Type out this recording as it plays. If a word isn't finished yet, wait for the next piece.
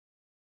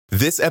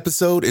This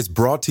episode is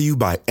brought to you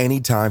by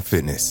Anytime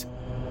Fitness.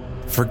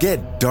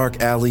 Forget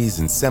dark alleys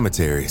and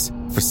cemeteries.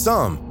 For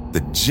some,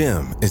 the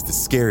gym is the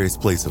scariest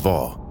place of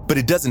all, but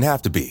it doesn't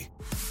have to be.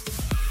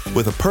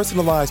 With a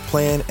personalized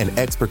plan and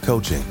expert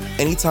coaching,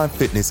 Anytime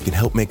Fitness can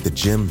help make the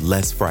gym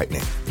less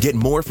frightening. Get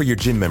more for your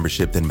gym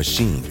membership than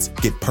machines.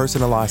 Get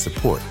personalized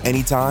support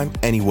anytime,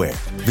 anywhere.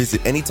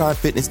 Visit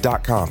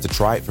AnytimeFitness.com to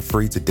try it for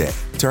free today.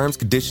 Terms,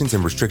 conditions,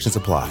 and restrictions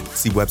apply.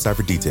 See website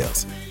for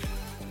details.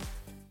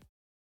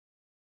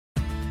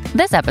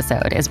 This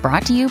episode is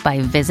brought to you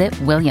by Visit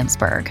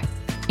Williamsburg.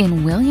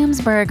 In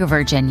Williamsburg,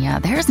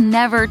 Virginia, there's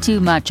never too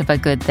much of a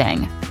good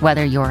thing.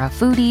 Whether you're a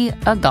foodie,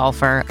 a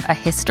golfer, a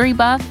history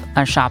buff,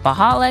 a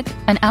shopaholic,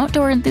 an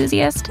outdoor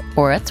enthusiast,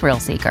 or a thrill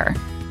seeker,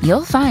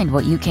 you'll find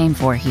what you came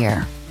for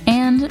here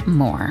and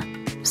more.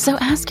 So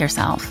ask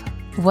yourself,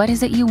 what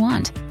is it you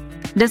want?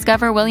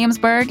 Discover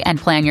Williamsburg and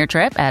plan your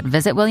trip at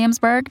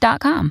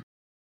visitwilliamsburg.com.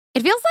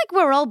 It feels like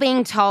we're all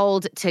being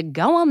told to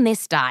go on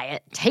this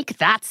diet, take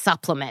that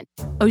supplement.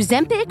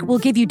 Ozempic will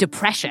give you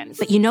depression,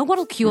 but you know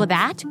what'll cure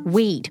that?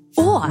 Weed.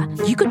 Or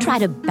you could try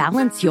to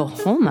balance your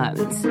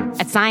hormones.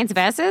 At Science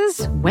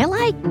Versus, we're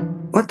like,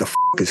 what the f***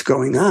 is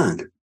going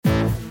on?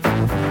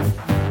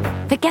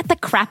 Forget the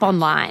crap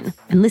online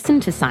and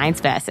listen to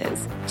Science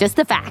Versus. Just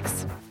the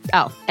facts.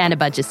 Oh, and a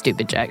bunch of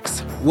stupid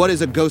jokes. What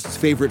is a ghost's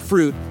favorite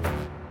fruit?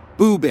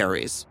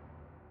 Blueberries.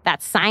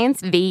 That's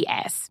Science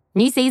VS.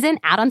 New season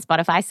out on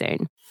Spotify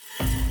soon.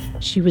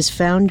 She was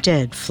found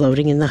dead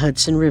floating in the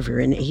Hudson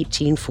River in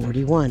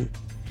 1841.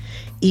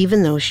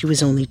 Even though she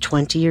was only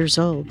 20 years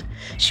old,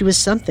 she was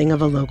something of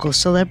a local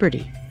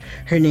celebrity.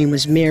 Her name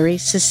was Mary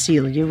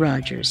Cecilia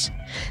Rogers,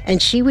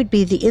 and she would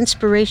be the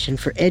inspiration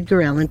for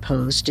Edgar Allan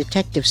Poe's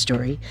detective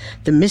story,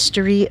 The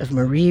Mystery of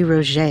Marie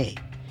Roget.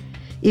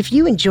 If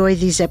you enjoy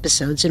these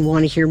episodes and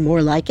want to hear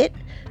more like it,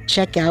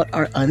 check out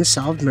our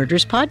Unsolved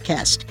Murders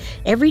podcast.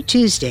 Every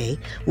Tuesday,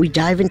 we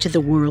dive into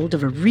the world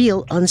of a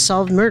real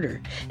unsolved murder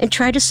and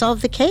try to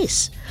solve the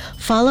case.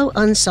 Follow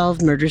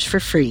Unsolved Murders for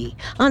free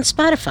on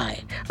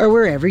Spotify or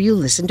wherever you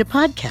listen to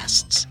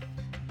podcasts.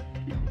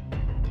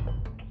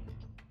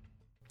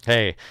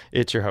 Hey,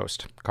 it's your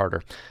host,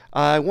 Carter.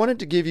 I wanted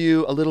to give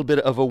you a little bit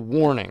of a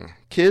warning.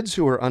 Kids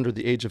who are under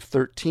the age of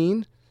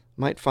 13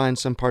 might find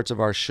some parts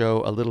of our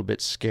show a little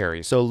bit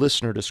scary, so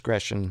listener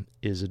discretion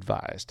is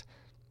advised.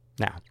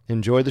 Now,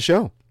 enjoy the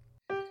show.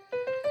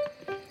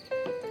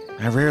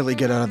 I rarely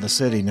get out of the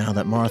city now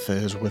that Martha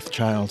is with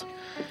child.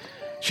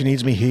 She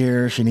needs me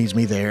here, she needs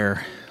me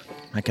there.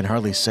 I can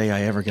hardly say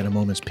I ever get a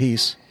moment's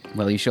peace.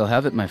 Well, you shall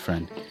have it, my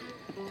friend.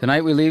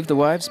 Tonight we leave the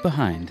wives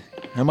behind.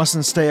 I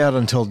mustn't stay out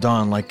until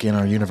dawn like in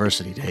our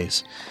university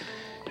days.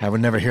 I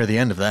would never hear the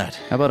end of that.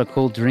 How about a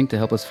cold drink to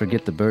help us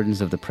forget the burdens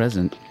of the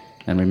present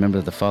and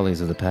remember the follies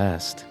of the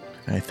past?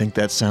 I think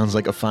that sounds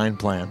like a fine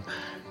plan.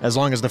 As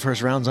long as the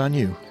first round's on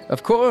you.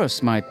 Of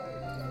course, my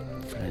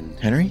friend.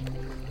 Henry?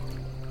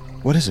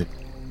 What is it?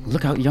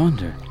 Look out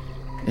yonder.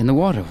 In the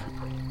water.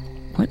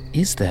 What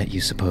is that, you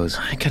suppose?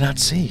 I cannot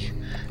see.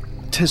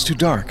 'Tis too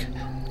dark.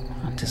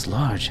 Oh, 'tis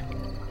large.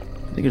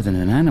 Bigger than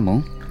an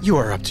animal. You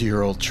are up to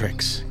your old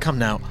tricks. Come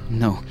now.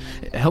 No.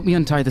 Help me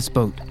untie this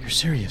boat. You're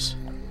serious?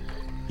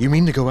 You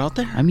mean to go out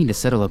there? I mean to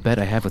settle a bet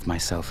I have with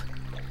myself.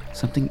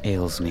 Something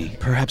ails me.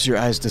 Perhaps your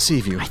eyes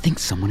deceive you. I think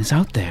someone is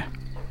out there.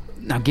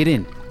 Now get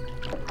in.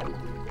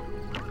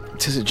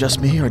 Is it just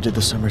me, or did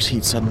the summer's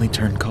heat suddenly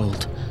turn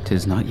cold?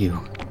 'Tis not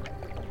you.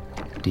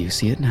 Do you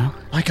see it now?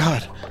 My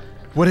God,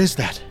 what is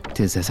that?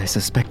 'Tis as I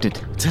suspected.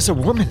 'Tis a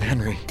woman,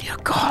 Henry. Dear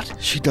God.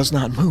 She does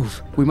not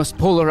move. We must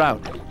pull her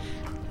out.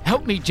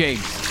 Help me,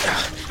 James.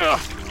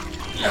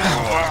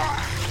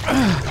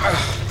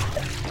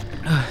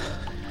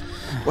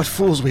 What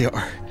fools we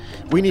are.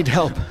 We need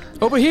help.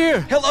 Over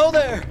here. Hello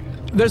there.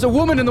 There's a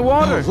woman in the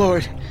water. Oh,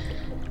 Lord.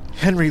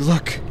 Henry,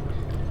 look.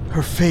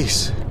 Her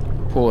face.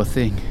 Poor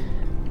thing.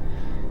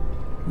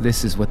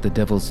 This is what the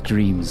devil's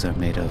dreams are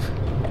made of.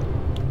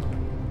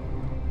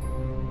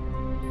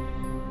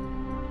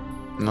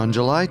 On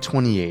July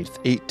 28,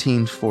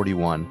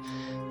 1841,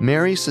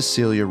 Mary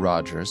Cecilia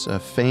Rogers, a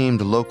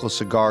famed local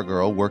cigar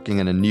girl working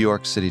in a New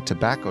York City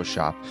tobacco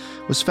shop,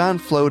 was found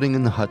floating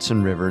in the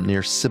Hudson River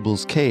near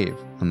Sybil's Cave,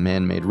 a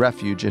man-made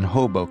refuge in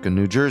Hoboken,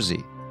 New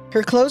Jersey.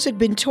 Her clothes had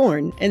been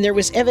torn, and there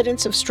was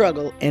evidence of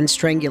struggle and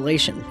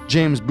strangulation.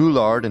 James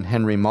Boulard and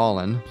Henry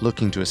Mullen,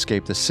 looking to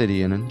escape the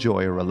city and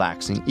enjoy a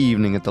relaxing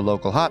evening at the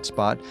local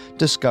hotspot,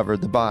 discovered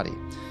the body.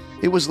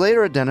 It was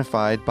later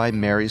identified by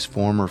Mary's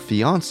former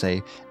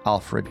fiancé,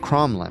 Alfred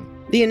Cromlin.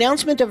 The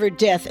announcement of her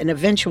death and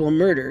eventual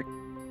murder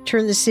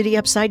turned the city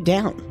upside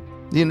down.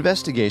 The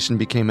investigation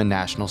became a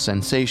national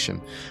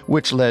sensation,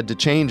 which led to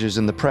changes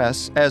in the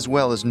press as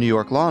well as New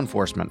York law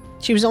enforcement.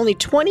 She was only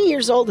 20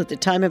 years old at the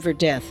time of her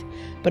death,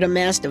 but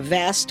amassed a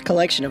vast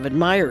collection of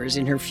admirers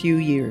in her few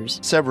years.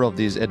 Several of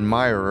these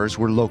admirers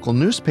were local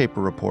newspaper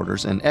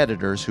reporters and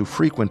editors who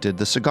frequented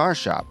the cigar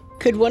shop.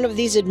 Could one of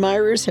these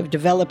admirers have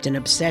developed an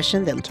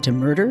obsession that led to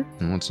murder?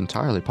 It's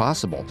entirely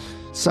possible.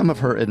 Some of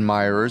her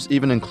admirers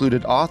even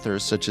included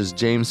authors such as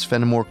James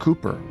Fenimore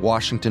Cooper,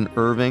 Washington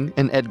Irving,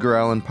 and Edgar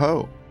Allan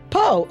Poe.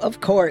 Poe, of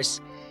course.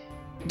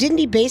 Didn't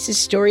he base his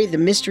story, The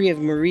Mystery of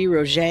Marie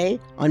Roget,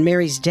 on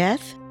Mary's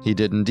death? He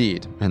did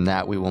indeed, and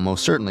that we will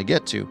most certainly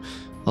get to,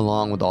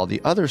 along with all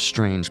the other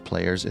strange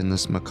players in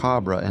this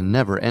macabre and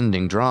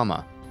never-ending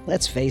drama.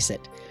 Let's face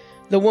it,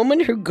 the woman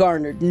who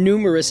garnered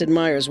numerous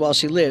admirers while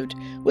she lived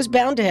was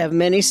bound to have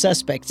many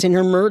suspects in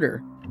her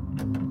murder.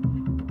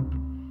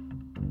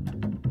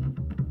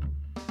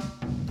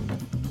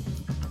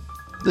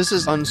 This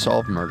is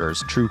Unsolved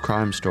Murders, True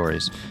Crime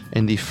Stories,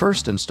 and the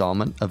first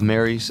installment of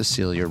Mary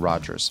Cecilia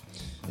Rogers.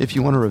 If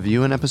you want to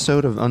review an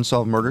episode of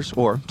Unsolved Murders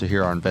or to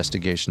hear our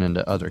investigation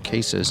into other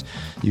cases,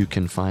 you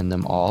can find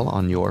them all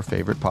on your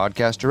favorite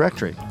podcast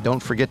directory.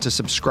 Don't forget to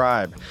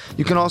subscribe.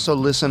 You can also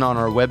listen on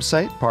our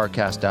website,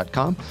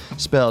 parcast.com,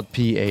 spelled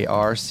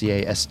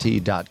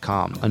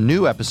Parcast.com. A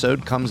new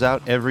episode comes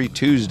out every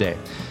Tuesday.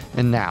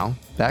 And now,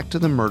 back to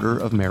the murder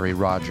of Mary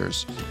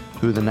Rogers,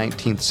 who the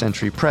 19th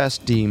century press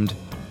deemed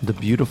the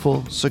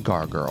beautiful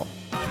cigar girl.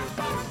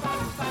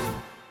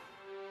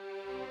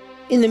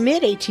 In the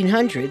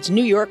mid-1800s,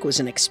 New York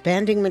was an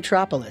expanding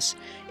metropolis.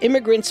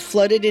 Immigrants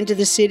flooded into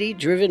the city,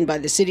 driven by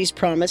the city's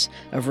promise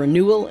of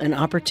renewal and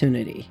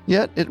opportunity.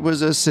 Yet it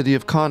was a city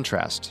of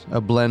contrast, a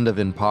blend of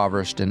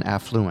impoverished and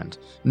affluent,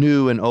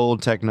 new and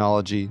old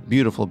technology,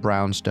 beautiful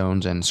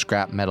brownstones, and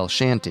scrap metal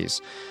shanties.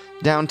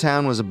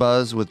 Downtown was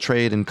abuzz with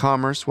trade and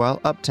commerce,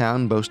 while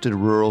uptown boasted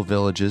rural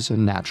villages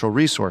and natural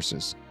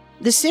resources.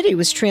 The city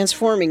was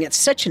transforming at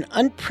such an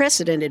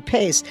unprecedented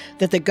pace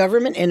that the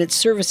government and its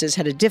services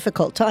had a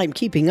difficult time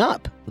keeping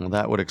up. Well,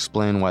 that would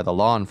explain why the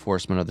law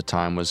enforcement of the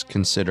time was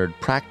considered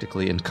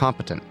practically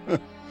incompetent.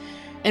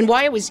 And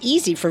why it was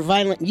easy for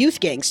violent youth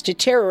gangs to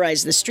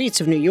terrorize the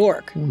streets of New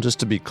York. Well, just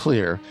to be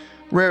clear,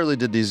 rarely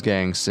did these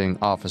gangs sing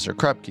Officer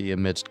Krupke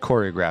amidst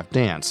choreographed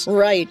dance.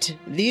 Right.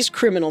 These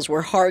criminals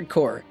were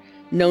hardcore,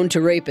 known to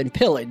rape and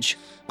pillage.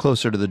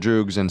 Closer to the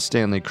Droogs and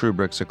Stanley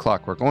Kubrick's A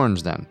Clockwork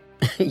Orange, then.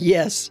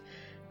 Yes,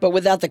 but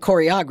without the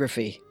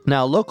choreography.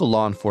 Now, local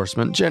law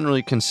enforcement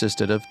generally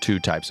consisted of two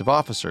types of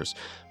officers: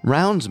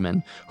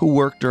 roundsmen, who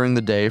worked during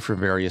the day for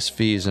various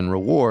fees and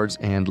rewards,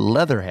 and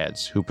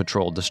leatherheads, who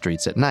patrolled the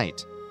streets at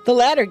night. The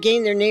latter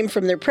gained their name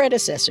from their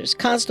predecessors,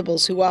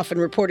 constables who often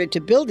reported to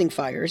building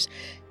fires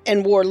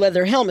and wore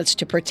leather helmets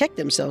to protect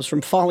themselves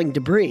from falling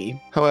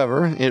debris.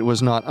 However, it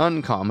was not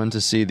uncommon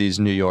to see these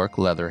New York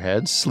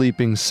leatherheads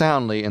sleeping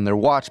soundly in their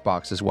watch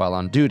boxes while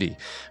on duty,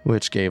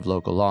 which gave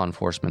local law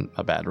enforcement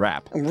a bad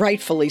rap.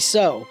 Rightfully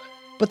so.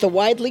 But the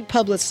widely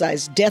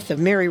publicized death of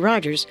Mary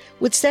Rogers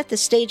would set the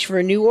stage for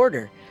a new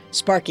order,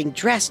 sparking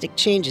drastic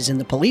changes in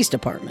the police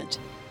department.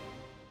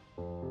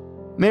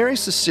 Mary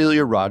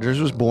Cecilia Rogers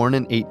was born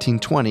in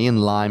 1820 in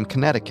Lyme,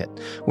 Connecticut,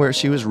 where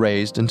she was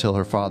raised until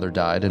her father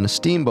died in a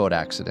steamboat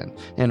accident,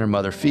 and her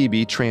mother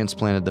Phoebe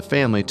transplanted the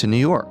family to New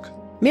York.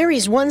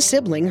 Mary's one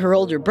sibling, her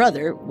older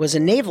brother, was a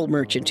naval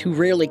merchant who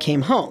rarely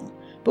came home.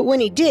 But when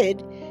he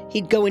did,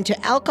 he'd go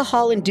into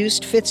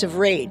alcohol-induced fits of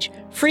rage,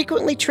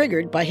 frequently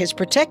triggered by his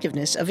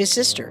protectiveness of his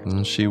sister.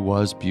 And she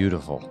was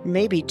beautiful.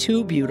 Maybe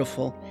too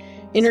beautiful.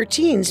 In her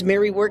teens,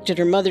 Mary worked at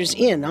her mother's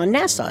inn on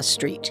Nassau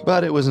Street.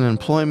 But it was an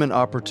employment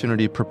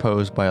opportunity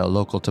proposed by a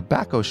local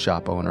tobacco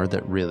shop owner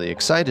that really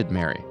excited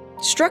Mary.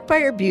 Struck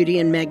by her beauty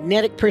and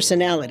magnetic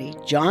personality,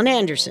 John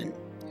Anderson,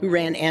 who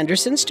ran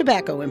Anderson's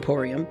Tobacco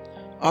Emporium,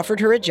 offered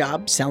her a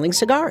job selling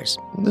cigars.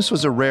 This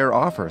was a rare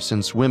offer,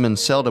 since women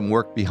seldom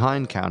worked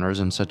behind counters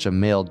in such a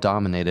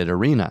male-dominated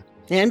arena.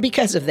 And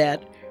because of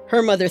that,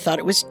 her mother thought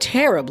it was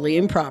terribly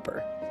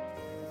improper.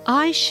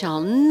 I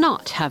shall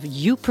not have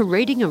you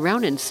parading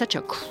around in such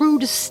a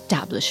crude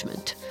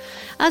establishment.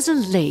 As a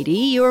lady,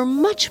 you're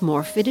much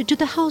more fitted to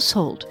the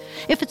household.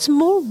 If it's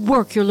more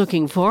work you're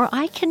looking for,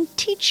 I can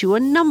teach you a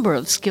number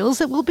of skills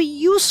that will be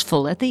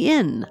useful at the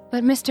inn.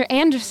 But Mr.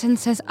 Anderson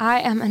says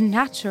I am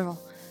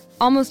unnatural.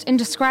 Almost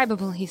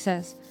indescribable, he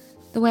says.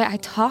 The way I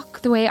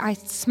talk, the way I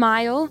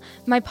smile,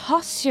 my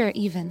posture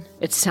even.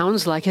 It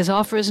sounds like his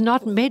offer is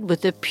not made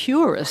with the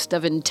purest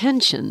of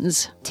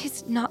intentions.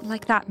 'Tis not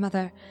like that,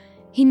 Mother.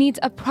 He needs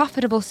a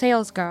profitable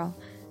sales girl,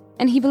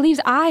 and he believes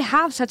I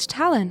have such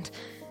talent.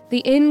 The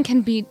inn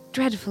can be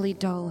dreadfully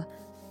dull.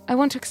 I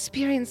want to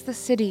experience the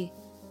city,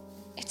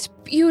 its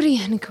beauty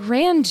and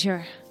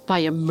grandeur. By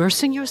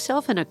immersing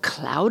yourself in a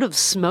cloud of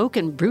smoke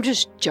and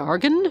brutish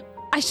jargon?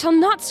 I shall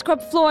not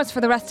scrub floors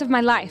for the rest of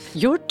my life.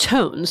 Your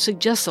tone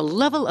suggests a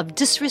level of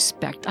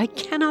disrespect I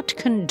cannot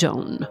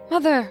condone.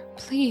 Mother,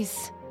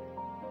 please.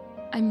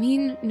 I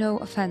mean no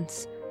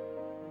offense.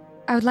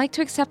 I would like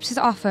to accept his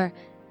offer,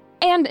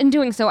 and in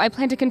doing so, I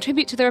plan to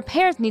contribute to the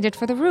repairs needed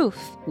for the roof.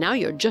 Now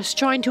you're just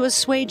trying to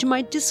assuage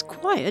my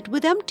disquiet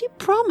with empty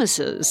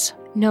promises.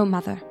 No,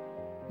 Mother.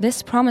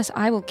 This promise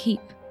I will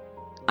keep.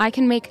 I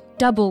can make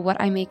double what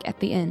I make at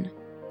the inn.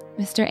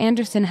 Mr.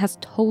 Anderson has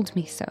told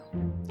me so.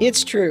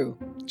 It's true.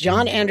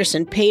 John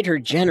Anderson paid her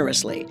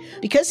generously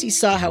because he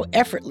saw how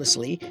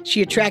effortlessly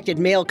she attracted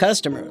male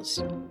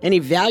customers, and he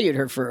valued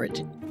her for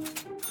it.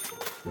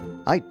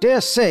 I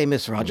dare say,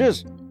 Miss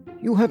Rogers,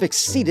 you have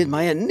exceeded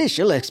my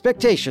initial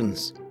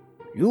expectations.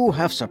 You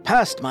have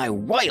surpassed my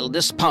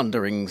wildest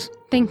ponderings.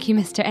 Thank you,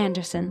 Mr.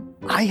 Anderson.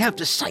 I have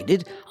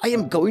decided I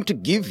am going to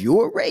give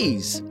you a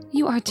raise.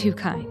 You are too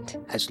kind.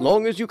 As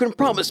long as you can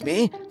promise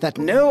me that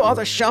no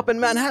other shop in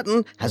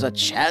Manhattan has a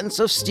chance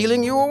of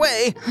stealing you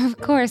away.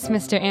 Of course,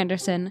 Mr.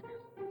 Anderson.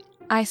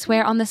 I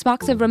swear on this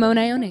box of Ramon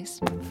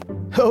Iones.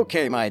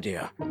 Okay, my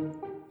dear.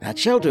 That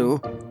shall do.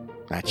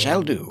 That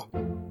shall do.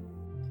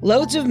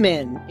 Loads of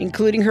men,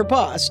 including her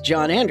boss,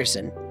 John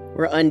Anderson,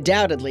 were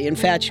undoubtedly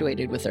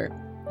infatuated with her.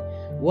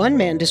 One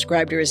man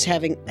described her as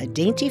having a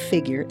dainty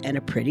figure and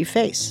a pretty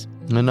face.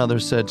 Another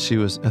said she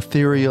was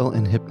ethereal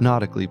and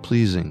hypnotically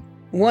pleasing.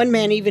 One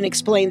man even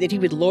explained that he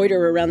would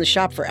loiter around the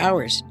shop for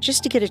hours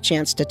just to get a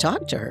chance to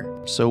talk to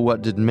her. So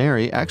what did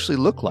Mary actually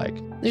look like?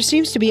 There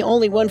seems to be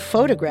only one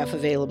photograph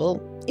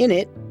available. In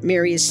it,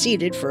 Mary is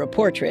seated for a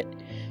portrait.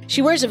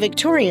 She wears a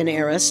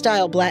Victorian-era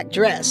style black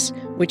dress,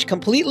 which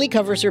completely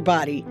covers her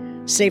body,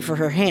 save for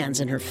her hands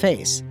and her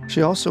face.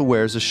 She also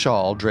wears a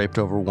shawl draped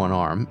over one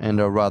arm and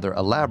a rather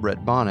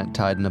elaborate bonnet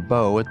tied in a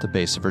bow at the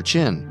base of her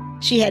chin.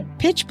 She had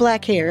pitch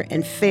black hair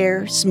and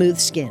fair, smooth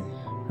skin.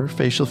 Her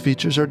facial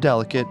features are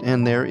delicate,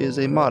 and there is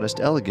a modest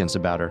elegance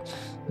about her.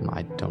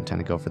 I don't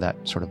tend to go for that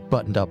sort of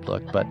buttoned-up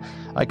look, but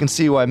I can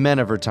see why men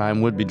of her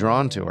time would be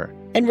drawn to her.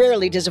 And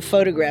rarely does a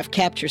photograph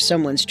capture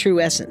someone's true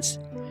essence.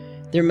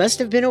 There must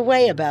have been a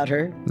way about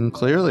her. And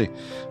clearly,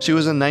 she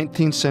was a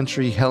 19th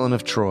century Helen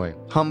of Troy,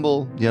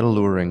 humble yet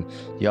alluring,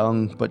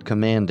 young but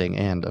commanding,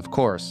 and, of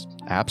course,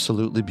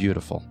 absolutely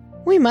beautiful.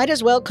 We might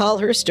as well call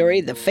her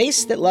story The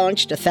Face That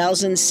Launched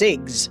 1,000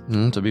 Cigs.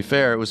 To be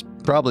fair, it was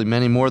probably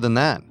many more than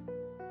that.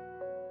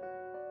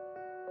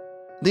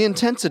 The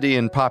intensity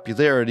and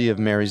popularity of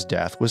Mary's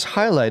death was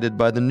highlighted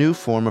by the new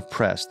form of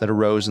press that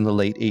arose in the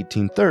late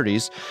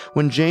 1830s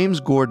when James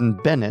Gordon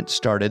Bennett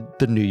started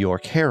the New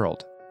York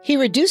Herald. He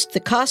reduced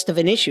the cost of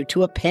an issue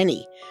to a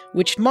penny,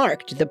 which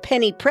marked the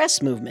penny press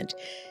movement,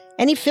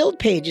 and he filled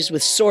pages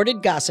with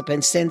sordid gossip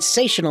and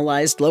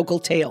sensationalized local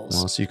tales.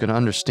 Well, so you can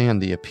understand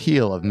the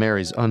appeal of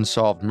Mary's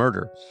unsolved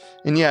murder.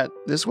 And yet,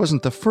 this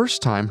wasn't the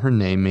first time her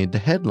name made the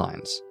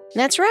headlines.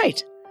 That's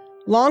right.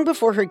 Long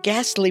before her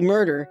ghastly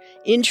murder,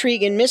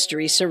 intrigue and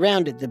mystery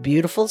surrounded the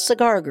beautiful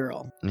cigar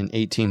girl. In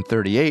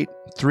 1838,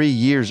 3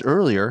 years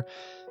earlier,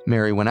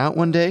 Mary went out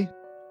one day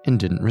and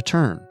didn't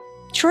return.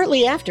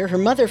 Shortly after, her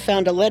mother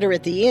found a letter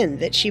at the inn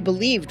that she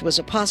believed was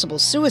a possible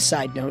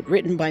suicide note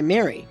written by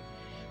Mary.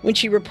 When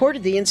she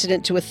reported the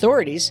incident to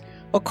authorities,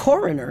 a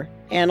coroner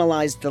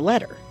analyzed the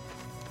letter.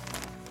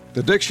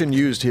 The diction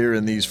used here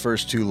in these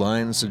first two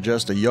lines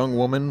suggests a young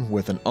woman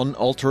with an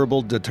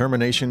unalterable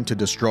determination to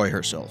destroy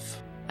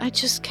herself. I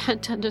just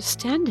can't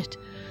understand it.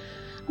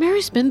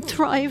 Mary's been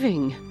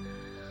thriving.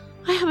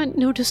 I haven't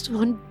noticed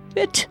one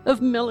bit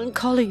of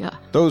melancholia.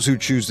 Those who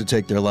choose to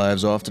take their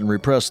lives often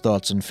repress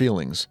thoughts and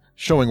feelings,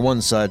 showing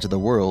one side to the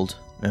world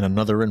and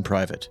another in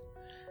private.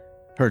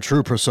 Her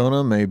true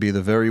persona may be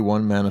the very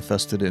one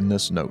manifested in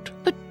this note.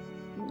 But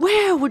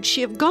where would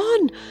she have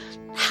gone?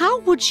 How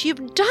would she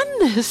have done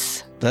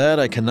this? That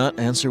I cannot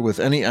answer with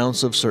any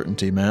ounce of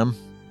certainty, ma'am.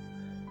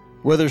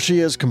 Whether she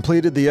has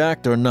completed the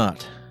act or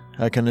not,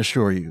 I can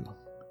assure you,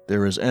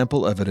 there is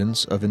ample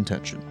evidence of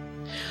intention.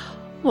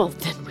 Well,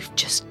 then we've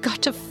just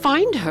got to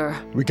find her.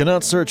 We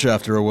cannot search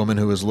after a woman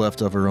who has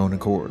left of her own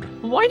accord.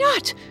 Why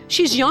not?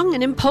 She's young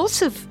and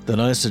impulsive. Then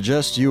I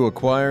suggest you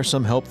acquire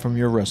some help from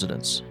your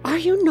residents. Are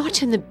you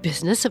not in the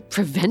business of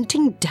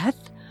preventing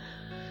death?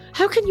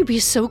 How can you be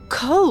so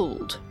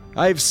cold?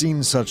 I've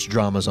seen such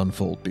dramas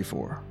unfold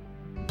before.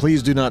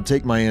 Please do not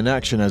take my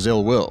inaction as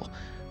ill will.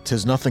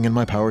 'Tis nothing in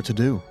my power to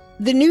do.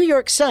 The New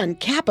York Sun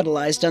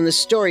capitalized on the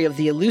story of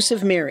the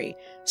elusive Mary,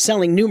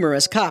 selling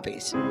numerous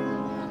copies.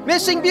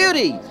 Missing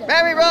beauty!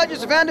 Mary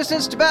Rogers of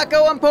Anderson's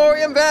Tobacco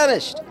Emporium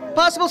vanished.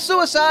 Possible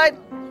suicide.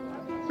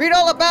 Read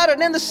all about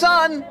it in the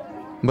Sun.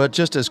 But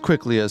just as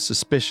quickly as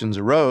suspicions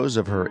arose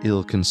of her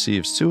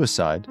ill-conceived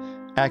suicide,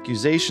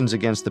 accusations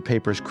against the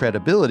paper's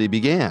credibility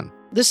began.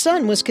 The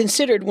Sun was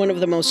considered one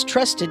of the most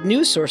trusted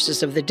news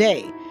sources of the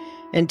day,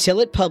 until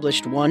it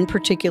published one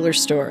particular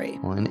story.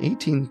 Well, in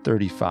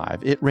 1835,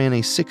 it ran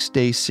a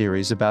 6-day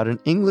series about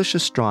an English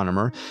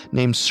astronomer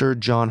named Sir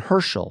John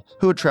Herschel,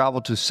 who had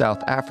traveled to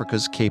South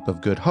Africa's Cape of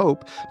Good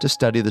Hope to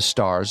study the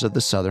stars of the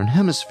southern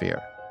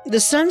hemisphere. The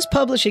Sun's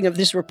publishing of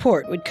this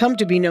report would come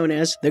to be known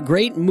as the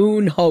Great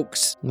Moon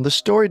Hoax. The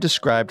story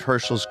described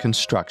Herschel's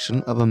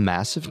construction of a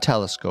massive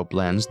telescope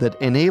lens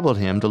that enabled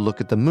him to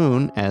look at the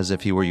moon as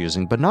if he were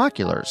using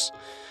binoculars.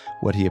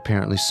 What he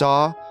apparently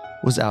saw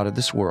was out of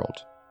this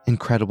world.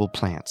 Incredible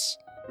plants.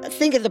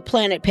 Think of the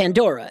planet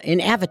Pandora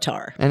in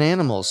Avatar. And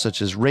animals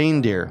such as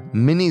reindeer,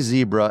 mini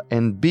zebra,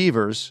 and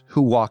beavers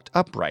who walked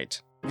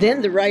upright.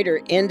 Then the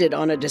writer ended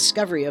on a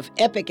discovery of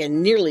epic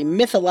and nearly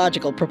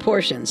mythological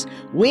proportions,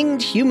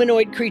 winged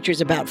humanoid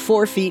creatures about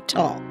 4 feet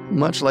tall.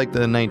 Much like the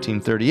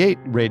 1938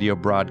 radio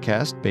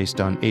broadcast based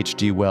on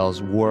H.G.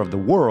 Wells' War of the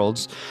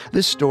Worlds,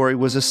 this story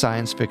was a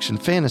science fiction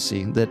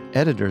fantasy that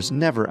editors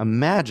never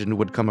imagined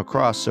would come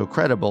across so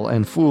credible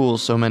and fool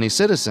so many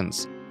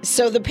citizens.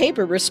 So the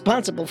paper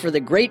responsible for the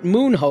Great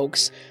Moon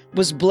hoax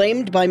was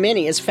blamed by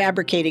many as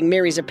fabricating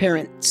Mary's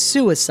apparent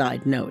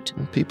suicide note.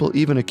 People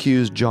even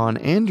accused John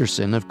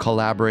Anderson of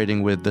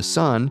collaborating with The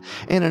Sun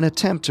in an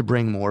attempt to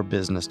bring more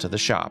business to the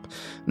shop,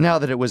 now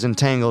that it was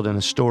entangled in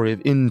a story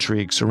of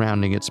intrigue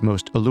surrounding its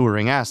most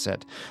alluring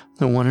asset,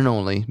 the one and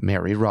only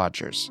Mary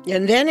Rogers.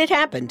 And then it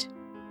happened.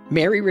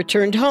 Mary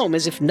returned home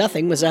as if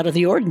nothing was out of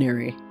the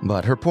ordinary.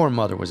 But her poor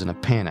mother was in a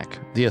panic.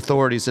 The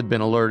authorities had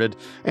been alerted,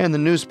 and the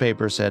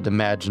newspapers had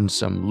imagined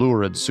some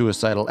lurid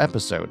suicidal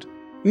episode.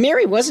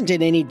 Mary wasn't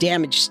in any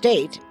damaged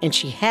state, and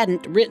she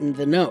hadn't written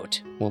the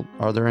note. Well,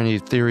 are there any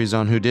theories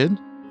on who did?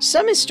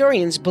 Some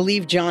historians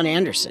believe John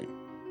Anderson.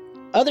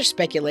 Others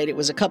speculate it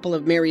was a couple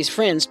of Mary's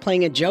friends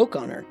playing a joke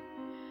on her.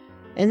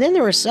 And then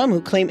there are some who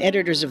claim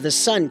editors of The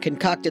Sun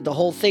concocted the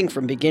whole thing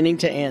from beginning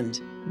to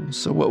end.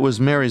 So what was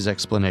Mary's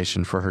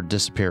explanation for her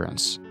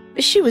disappearance?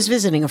 She was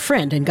visiting a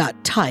friend and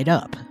got tied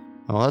up.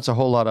 Well, that's a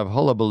whole lot of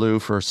hullabaloo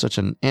for such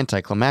an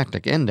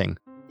anticlimactic ending.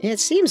 It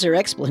seems her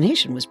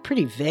explanation was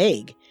pretty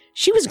vague.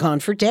 She was gone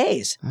for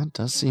days. That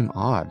does seem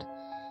odd.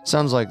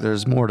 Sounds like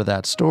there's more to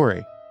that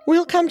story.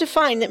 We'll come to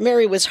find that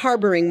Mary was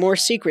harboring more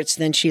secrets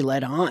than she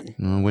let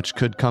on. Which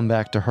could come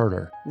back to hurt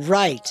her.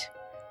 Right.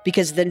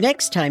 Because the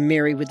next time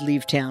Mary would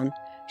leave town,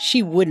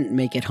 she wouldn't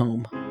make it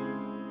home.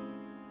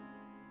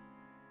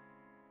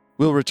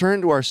 We'll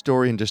return to our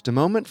story in just a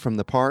moment from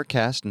the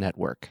Parcast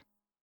Network.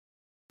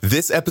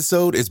 This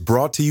episode is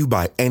brought to you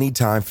by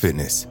Anytime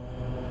Fitness.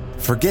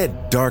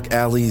 Forget dark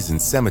alleys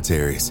and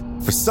cemeteries.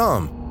 For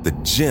some, the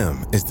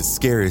gym is the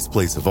scariest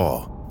place of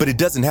all. But it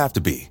doesn't have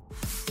to be.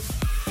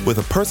 With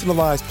a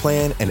personalized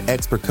plan and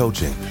expert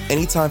coaching,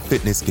 Anytime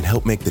Fitness can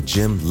help make the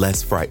gym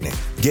less frightening.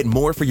 Get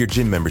more for your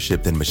gym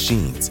membership than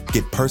machines.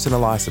 Get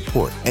personalized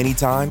support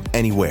anytime,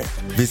 anywhere.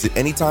 Visit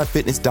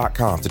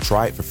AnytimeFitness.com to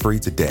try it for free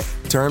today.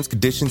 Terms,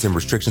 conditions, and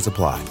restrictions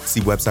apply.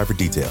 See website for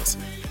details.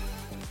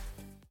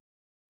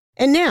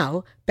 And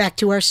now, back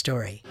to our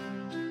story.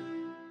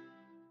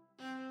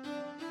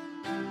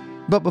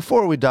 But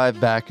before we dive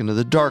back into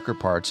the darker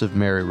parts of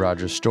Mary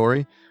Rogers'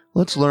 story,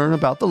 let's learn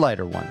about the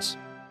lighter ones.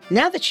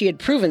 Now that she had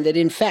proven that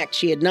in fact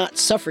she had not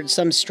suffered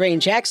some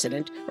strange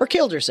accident or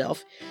killed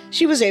herself,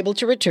 she was able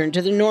to return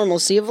to the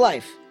normalcy of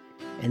life.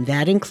 And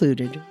that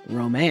included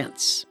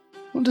romance.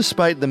 Well,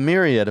 despite the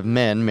myriad of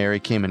men Mary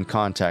came in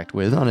contact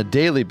with on a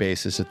daily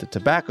basis at the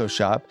tobacco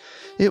shop,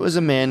 it was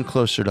a man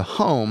closer to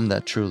home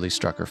that truly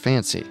struck her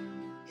fancy.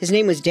 His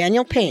name was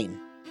Daniel Payne,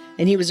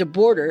 and he was a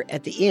boarder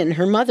at the inn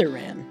her mother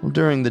ran. Well,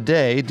 during the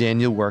day,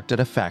 Daniel worked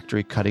at a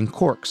factory cutting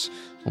corks.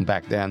 Well,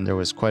 back then, there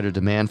was quite a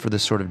demand for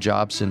this sort of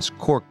job since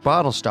cork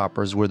bottle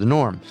stoppers were the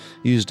norm,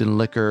 used in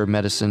liquor,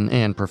 medicine,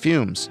 and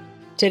perfumes.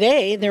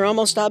 Today, they're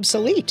almost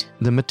obsolete.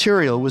 The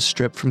material was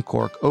stripped from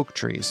cork oak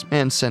trees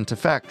and sent to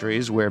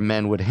factories where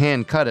men would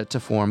hand cut it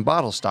to form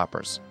bottle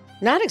stoppers.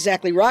 Not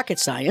exactly rocket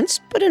science,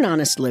 but an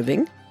honest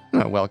living.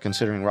 Well,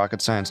 considering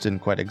rocket science didn't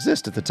quite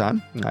exist at the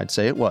time, I'd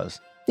say it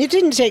was. It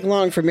didn't take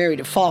long for Mary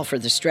to fall for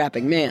the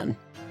strapping man.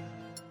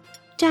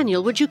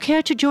 Daniel, would you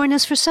care to join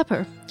us for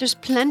supper? There's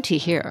plenty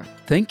here.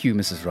 Thank you,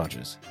 Mrs.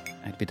 Rogers.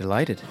 I'd be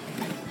delighted.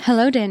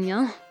 Hello,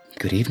 Daniel.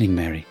 Good evening,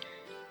 Mary.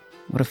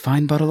 What a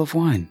fine bottle of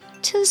wine.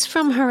 'Tis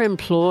from her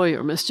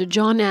employer, Mr.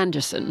 John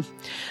Anderson.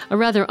 A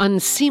rather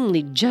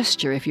unseemly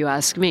gesture, if you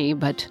ask me,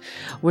 but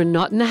we're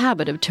not in the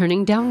habit of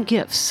turning down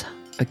gifts.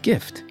 A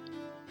gift?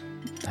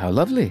 How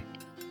lovely.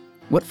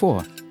 What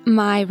for?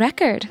 My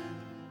record.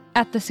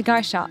 At the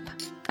cigar shop.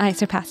 I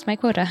surpassed my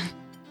quota.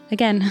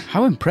 Again.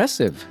 How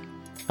impressive.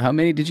 How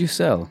many did you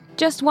sell?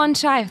 Just one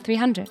shy of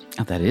 300.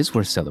 Oh, that is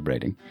worth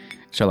celebrating.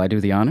 Shall I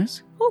do the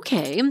honors?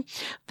 Okay,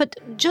 but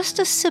just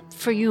a sip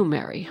for you,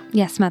 Mary.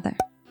 Yes, Mother.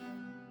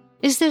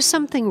 Is there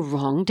something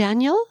wrong,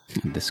 Daniel?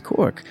 This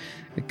cork.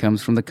 It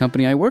comes from the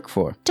company I work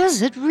for.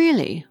 Does it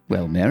really?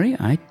 Well, Mary,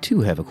 I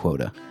too have a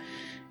quota.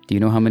 Do you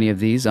know how many of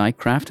these I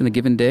craft in a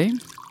given day?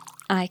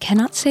 I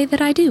cannot say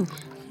that I do.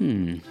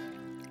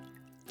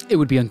 It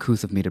would be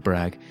uncouth of me to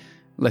brag.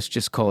 Let's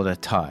just call it a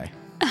tie.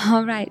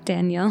 All right,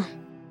 Daniel.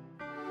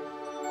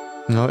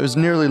 No, it was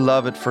nearly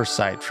love at first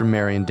sight for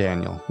Mary and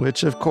Daniel,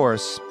 which, of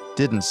course,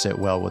 didn't sit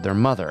well with their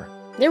mother.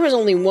 There was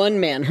only one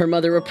man her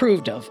mother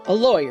approved of, a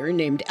lawyer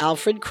named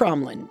Alfred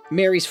Cromlin,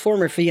 Mary's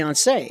former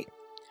fiancé,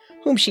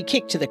 whom she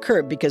kicked to the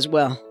curb because,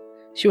 well,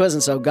 she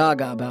wasn't so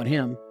gaga about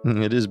him.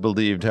 It is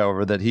believed,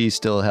 however, that he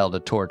still held a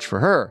torch for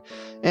her,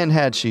 and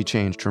had she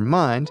changed her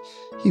mind,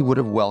 he would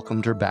have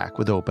welcomed her back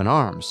with open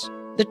arms.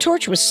 The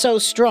torch was so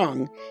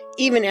strong,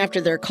 even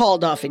after their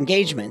called-off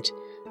engagement,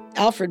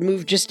 Alfred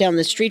moved just down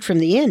the street from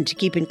the inn to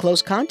keep in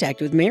close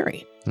contact with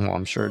Mary. Well,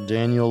 I'm sure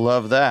Daniel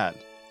loved that.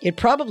 It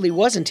probably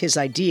wasn't his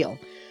ideal,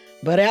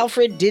 but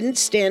Alfred didn't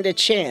stand a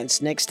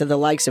chance next to the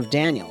likes of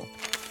Daniel.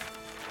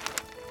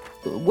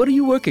 What are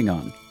you working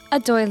on? A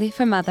doily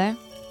for Mother.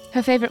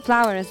 Her favorite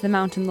flower is the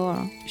mountain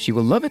laurel. She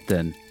will love it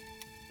then.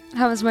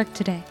 How was work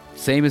today?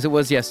 Same as it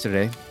was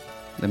yesterday.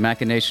 The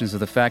machinations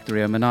of the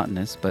factory are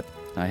monotonous, but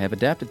I have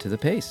adapted to the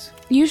pace.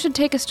 You should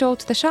take a stroll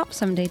to the shop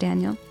someday,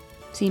 Daniel.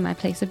 See my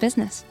place of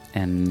business.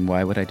 And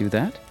why would I do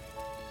that?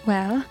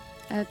 Well,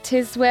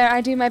 'Tis where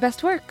I do my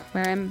best work,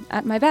 where I'm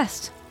at my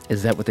best.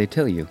 Is that what they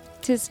tell you?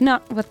 'Tis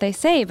not what they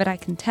say, but I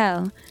can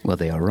tell. Well,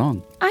 they are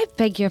wrong. I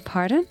beg your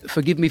pardon?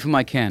 Forgive me for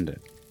my candor,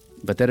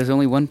 but that is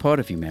only one part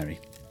of you, Mary.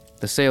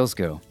 The sales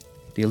girl.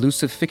 The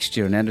elusive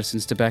fixture in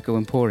Anderson's Tobacco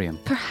Emporium.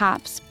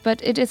 Perhaps, but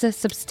it is a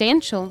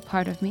substantial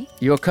part of me.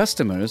 Your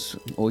customers,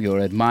 or your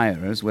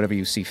admirers, whatever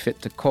you see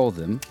fit to call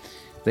them,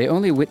 they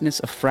only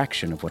witness a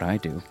fraction of what I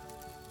do.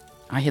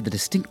 I had the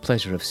distinct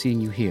pleasure of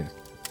seeing you here,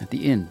 at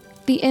the inn.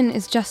 The inn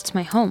is just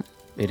my home.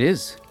 It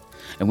is.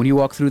 And when you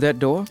walk through that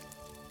door,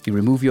 you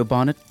remove your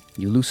bonnet,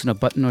 you loosen a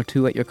button or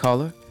two at your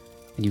collar,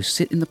 and you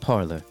sit in the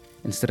parlor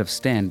instead of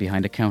stand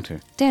behind a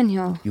counter.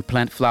 Daniel. You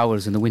plant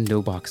flowers in the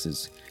window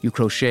boxes, you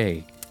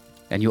crochet,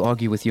 and you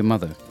argue with your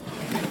mother.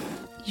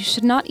 You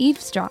should not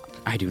eavesdrop.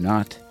 I do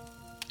not.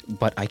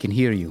 But I can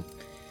hear you.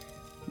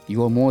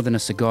 You are more than a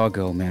cigar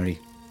girl, Mary.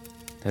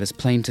 That is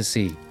plain to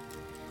see.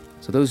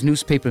 So those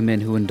newspaper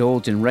men who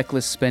indulge in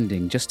reckless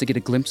spending just to get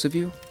a glimpse of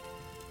you,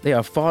 they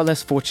are far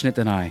less fortunate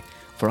than I,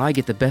 for I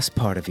get the best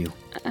part of you.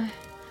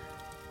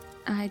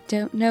 I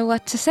don't know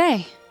what to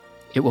say.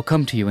 It will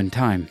come to you in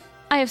time.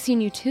 I have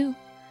seen you too.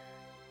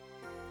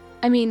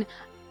 I mean,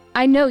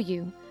 I know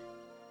you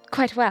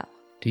quite well.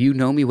 Do you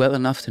know me well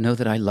enough to know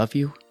that I love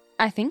you?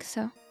 I think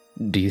so.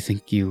 Do you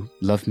think you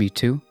love me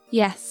too?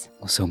 Yes.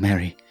 Well, so,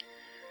 Mary,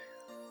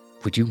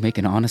 would you make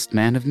an honest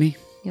man of me?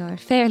 You're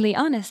fairly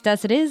honest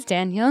as it is,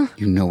 Daniel.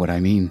 You know what I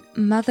mean.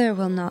 Mother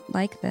will not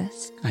like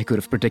this. I could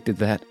have predicted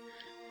that.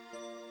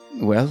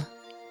 Well?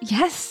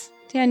 Yes,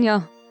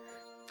 Daniel.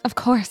 Of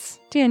course,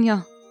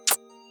 Daniel.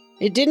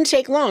 It didn't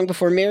take long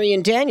before Mary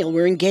and Daniel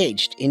were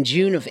engaged in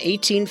June of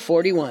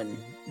 1841,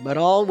 but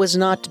all was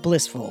not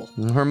blissful.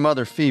 Her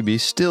mother, Phoebe,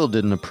 still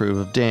didn't approve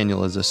of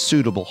Daniel as a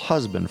suitable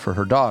husband for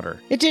her daughter.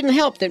 It didn't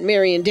help that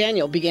Mary and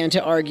Daniel began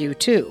to argue,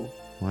 too.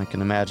 Well, I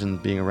can imagine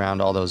being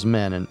around all those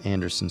men in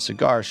Anderson's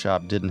cigar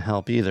shop didn't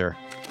help either.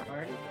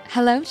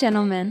 Hello,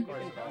 gentlemen.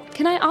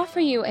 Can I offer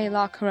you a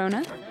La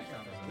Corona?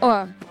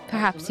 Or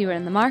perhaps you are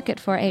in the market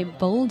for a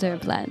bolder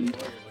blend.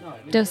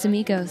 Dos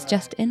Amigos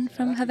just in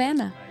from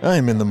Havana.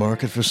 I'm in the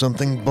market for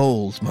something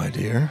bold, my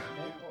dear.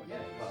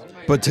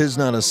 But 'tis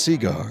not a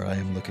cigar I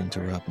am looking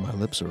to wrap my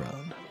lips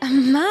around.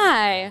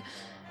 My!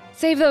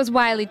 Save those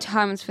wily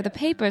charms for the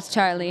papers,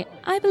 Charlie.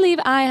 I believe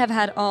I have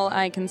had all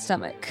I can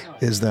stomach.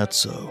 Is that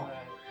so?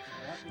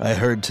 I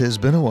heard 'tis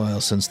been a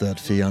while since that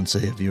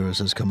fiancé of yours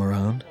has come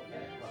around.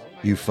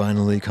 You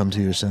finally come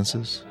to your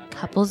senses?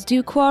 Couples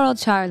do quarrel,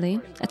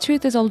 Charlie. A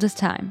truth as old as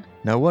time.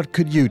 Now what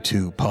could you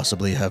two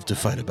possibly have to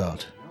fight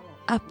about?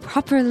 A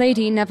proper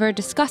lady never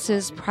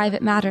discusses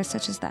private matters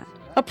such as that.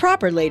 A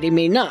proper lady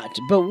may not,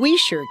 but we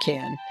sure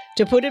can.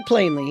 To put it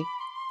plainly,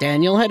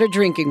 Daniel had a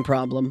drinking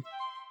problem.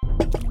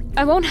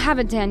 I won't have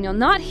it, Daniel.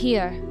 Not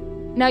here.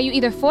 Now you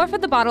either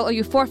forfeit the bottle or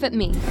you forfeit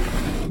me.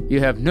 You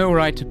have no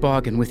right to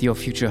bargain with your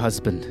future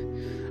husband.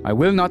 I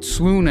will not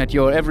swoon at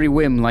your every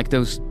whim like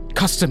those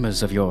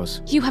customers of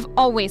yours. You have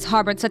always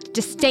harbored such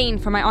disdain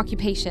for my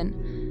occupation.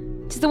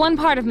 'Tis the one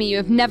part of me you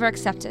have never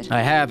accepted.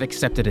 I have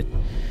accepted it.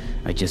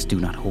 I just do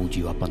not hold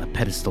you up on a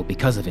pedestal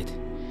because of it.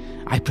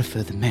 I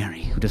prefer the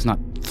Mary who does not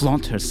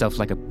flaunt herself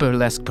like a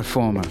burlesque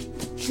performer.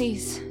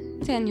 Please,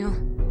 Daniel.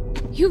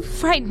 You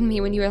frightened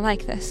me when you were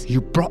like this.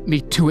 You brought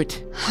me to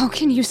it. How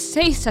can you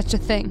say such a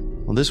thing?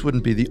 Well, this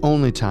wouldn't be the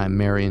only time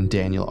Mary and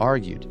Daniel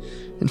argued.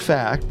 In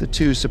fact, the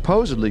two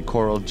supposedly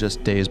quarreled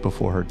just days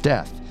before her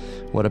death.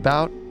 What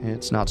about?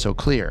 It's not so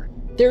clear.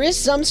 There is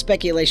some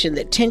speculation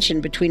that tension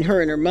between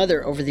her and her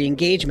mother over the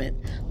engagement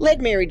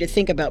led Mary to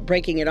think about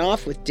breaking it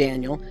off with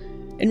Daniel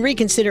and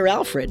reconsider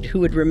Alfred,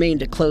 who had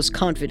remained a close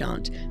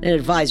confidant and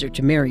advisor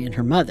to Mary and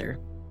her mother.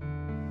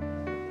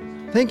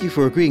 Thank you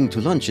for agreeing to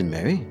luncheon,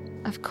 Mary.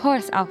 Of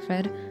course,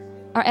 Alfred.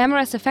 Our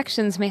amorous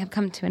affections may have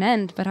come to an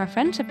end, but our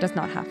friendship does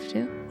not have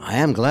to. I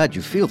am glad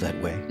you feel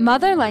that way.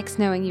 Mother likes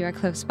knowing you are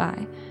close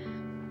by.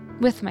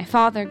 With my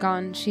father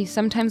gone, she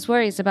sometimes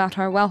worries about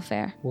our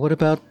welfare. What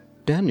about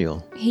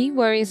Daniel? He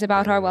worries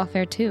about our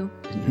welfare, too.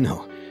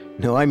 No,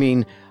 I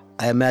mean,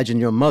 I imagine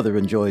your mother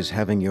enjoys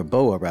having your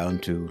beau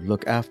around to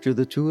look after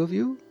the two of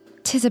you?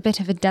 'Tis a bit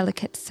of a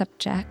delicate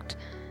subject,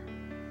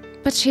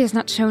 but she has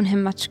not shown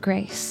him much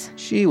grace.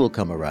 She will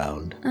come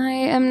around. I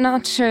am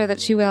not sure that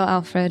she will,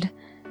 Alfred.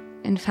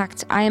 In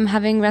fact, I am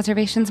having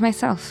reservations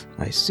myself.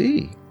 I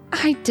see.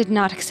 I did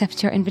not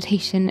accept your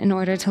invitation in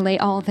order to lay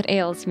all that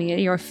ails me at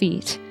your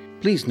feet.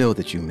 Please know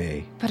that you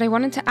may. But I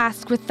wanted to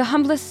ask with the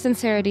humblest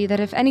sincerity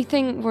that if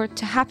anything were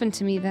to happen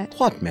to me that...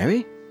 What,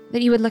 Mary?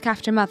 That you would look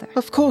after Mother.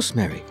 Of course,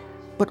 Mary.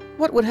 But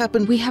what would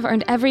happen? We have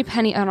earned every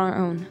penny on our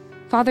own.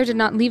 Father did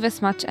not leave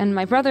us much, and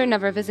my brother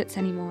never visits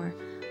anymore.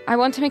 I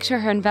want to make sure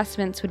her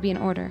investments would be in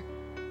order.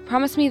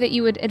 Promise me that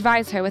you would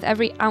advise her with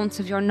every ounce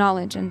of your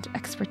knowledge and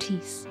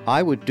expertise.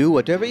 I would do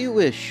whatever you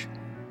wish.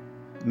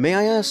 May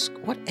I ask,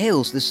 what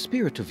ails this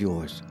spirit of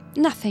yours?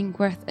 Nothing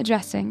worth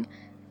addressing.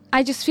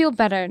 I just feel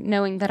better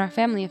knowing that our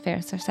family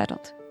affairs are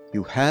settled.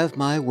 You have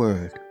my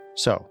word.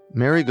 So,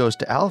 Mary goes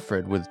to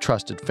Alfred with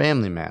trusted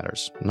family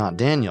matters, not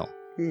Daniel.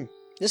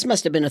 This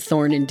must have been a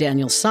thorn in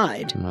Daniel's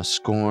side. A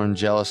scorned,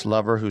 jealous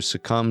lover who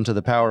succumbed to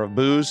the power of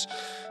booze?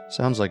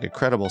 Sounds like a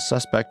credible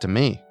suspect to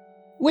me.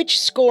 Which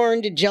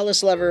scorned,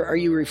 jealous lover are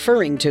you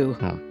referring to?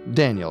 Oh,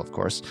 Daniel, of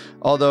course.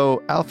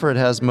 Although Alfred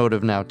has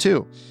motive now,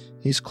 too.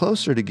 He's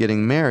closer to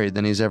getting married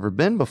than he's ever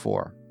been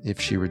before. If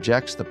she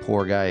rejects the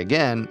poor guy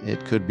again,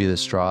 it could be the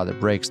straw that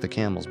breaks the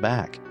camel's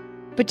back.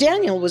 But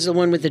Daniel was the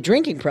one with the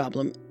drinking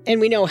problem,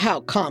 and we know how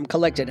calm,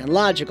 collected, and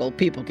logical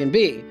people can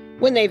be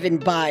when they've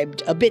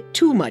imbibed a bit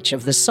too much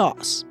of the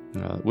sauce.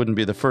 It wouldn't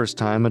be the first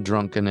time a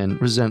drunken and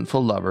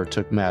resentful lover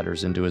took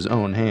matters into his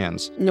own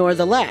hands. Nor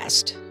the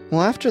last.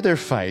 Well, after their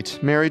fight,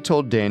 Mary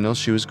told Daniel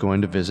she was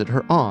going to visit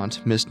her aunt,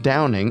 Miss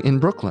Downing, in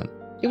Brooklyn.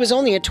 It was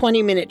only a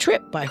 20-minute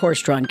trip by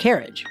horse-drawn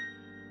carriage.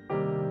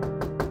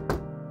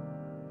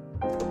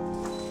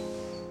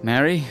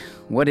 Mary,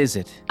 what is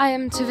it? I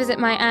am to visit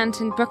my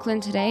aunt in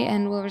Brooklyn today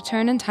and will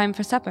return in time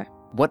for supper.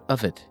 What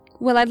of it?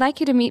 Well, I'd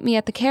like you to meet me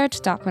at the carriage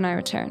stop when I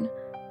return.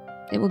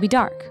 It will be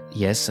dark.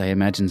 Yes, I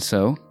imagine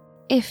so.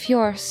 If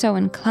you're so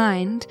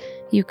inclined,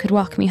 you could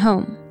walk me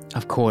home.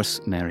 Of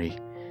course, Mary.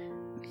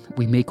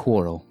 We may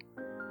quarrel,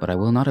 but I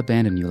will not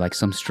abandon you like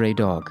some stray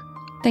dog.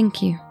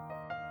 Thank you.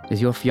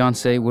 Is your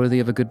fiancé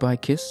worthy of a goodbye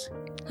kiss?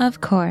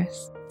 Of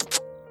course.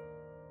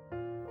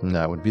 And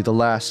that would be the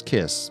last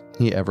kiss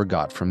he ever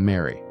got from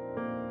Mary.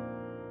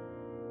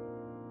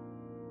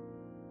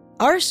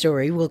 Our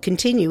story will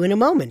continue in a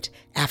moment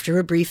after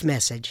a brief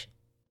message.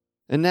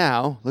 And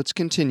now, let's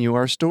continue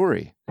our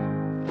story.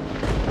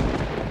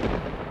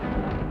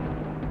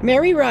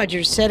 Mary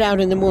Rogers set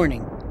out in the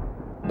morning,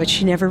 but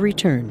she never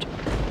returned.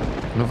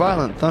 A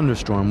violent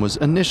thunderstorm was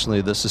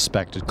initially the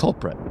suspected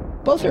culprit.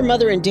 Both her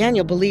mother and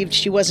Daniel believed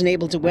she wasn't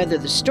able to weather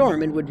the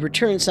storm and would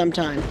return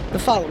sometime the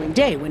following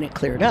day when it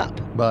cleared up.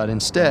 But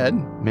instead,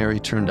 Mary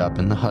turned up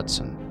in the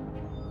Hudson.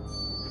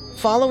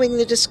 Following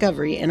the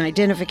discovery and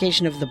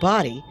identification of the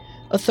body,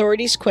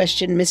 authorities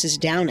questioned Mrs.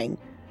 Downing,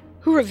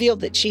 who revealed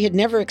that she had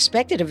never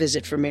expected a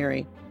visit from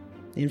Mary.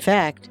 In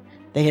fact,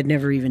 they had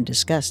never even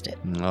discussed it.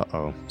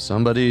 Uh-oh.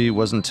 Somebody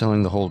wasn't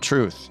telling the whole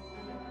truth.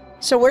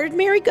 So where did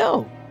Mary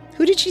go?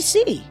 Who did she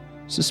see?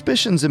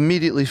 Suspicions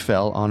immediately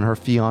fell on her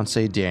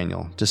fiancé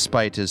Daniel,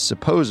 despite his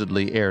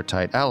supposedly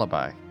airtight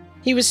alibi.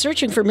 He was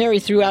searching for Mary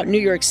throughout New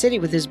York City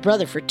with his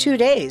brother for 2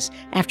 days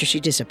after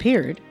she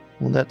disappeared.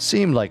 Well, that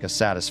seemed like a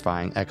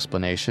satisfying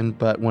explanation,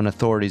 but when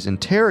authorities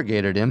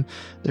interrogated him,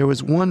 there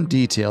was one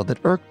detail that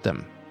irked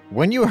them.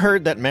 When you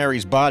heard that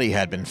Mary's body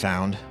had been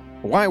found,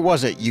 why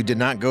was it you did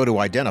not go to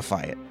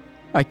identify it?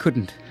 I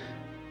couldn't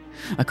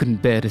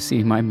bear to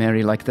see my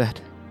Mary like that.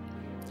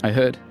 I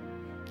heard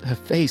her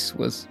face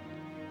was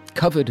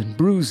covered in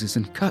bruises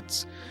and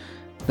cuts,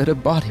 that her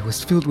body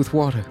was filled with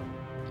water.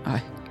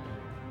 I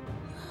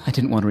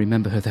didn't want to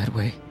remember her that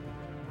way.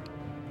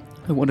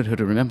 I wanted her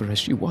to remember as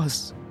she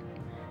was.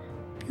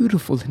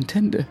 Beautiful and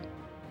tender.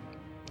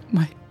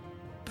 My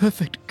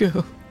perfect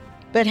girl.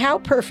 But how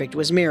perfect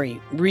was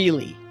Mary,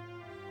 really?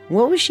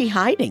 What was she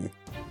hiding?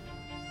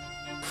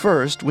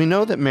 First, we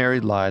know that Mary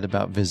lied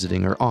about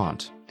visiting her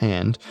aunt,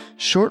 and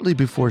shortly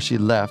before she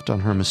left on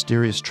her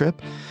mysterious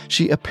trip,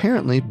 she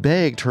apparently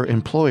begged her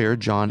employer,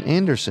 John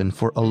Anderson,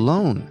 for a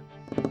loan.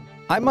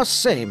 I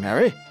must say,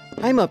 Mary,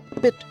 I'm a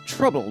bit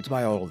troubled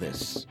by all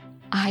this.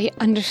 I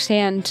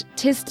understand.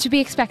 'Tis to be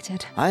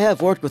expected. I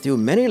have worked with you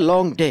many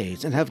long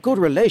days and have good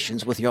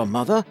relations with your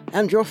mother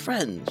and your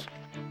friends.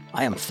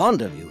 I am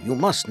fond of you, you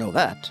must know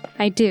that.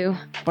 I do.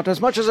 But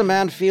as much as a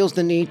man feels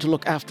the need to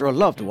look after a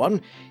loved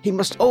one, he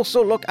must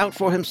also look out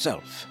for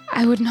himself.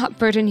 I would not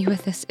burden you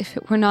with this if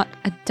it were not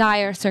a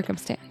dire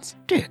circumstance.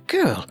 Dear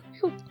girl,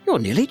 you're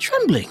nearly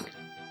trembling.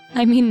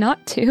 I mean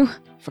not to.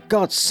 For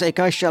God's sake,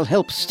 I shall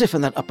help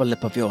stiffen that upper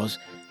lip of yours.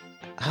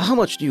 How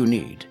much do you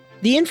need?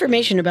 The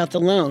information about the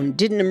loan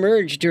didn't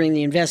emerge during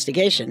the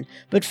investigation,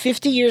 but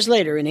 50 years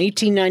later in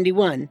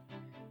 1891,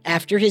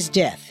 after his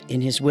death in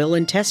his will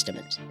and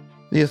testament.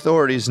 The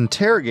authorities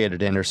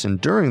interrogated Anderson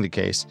during the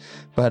case,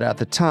 but at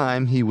the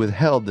time he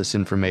withheld this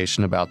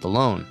information about the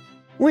loan.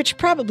 Which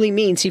probably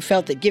means he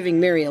felt that giving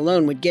Mary a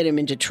loan would get him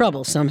into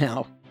trouble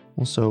somehow.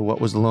 Well, so what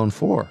was the loan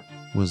for?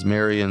 Was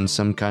Mary in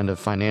some kind of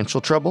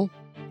financial trouble?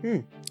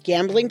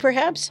 Gambling,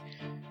 perhaps?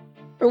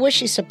 Or was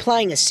she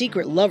supplying a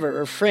secret lover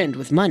or friend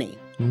with money?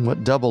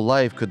 What double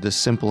life could this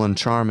simple and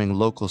charming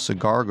local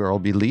cigar girl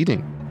be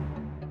leading?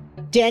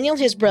 Daniel,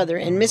 his brother,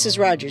 and Mrs.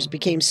 Rogers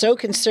became so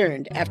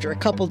concerned after a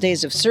couple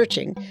days of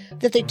searching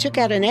that they took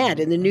out an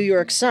ad in the New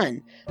York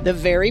Sun, the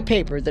very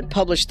paper that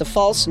published the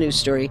false news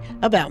story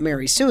about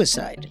Mary's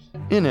suicide.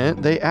 In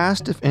it, they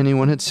asked if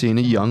anyone had seen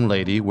a young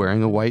lady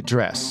wearing a white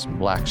dress,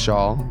 black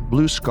shawl,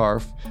 blue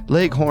scarf,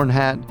 leghorn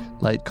hat,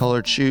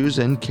 light-colored shoes,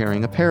 and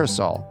carrying a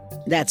parasol.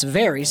 That's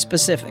very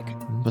specific.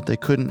 But they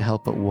couldn't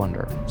help but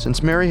wonder.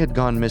 Since Mary had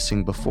gone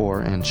missing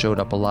before and showed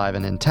up alive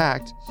and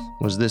intact,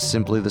 was this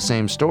simply the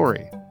same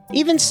story?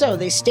 Even so,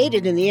 they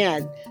stated in the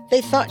ad they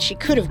thought she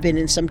could have been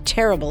in some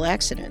terrible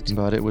accident.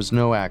 But it was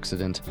no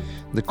accident.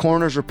 The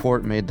coroner's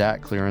report made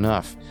that clear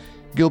enough.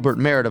 Gilbert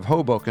Merritt of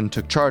Hoboken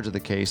took charge of the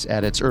case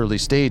at its early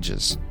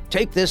stages.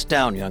 Take this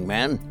down, young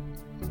man.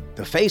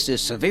 The face is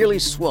severely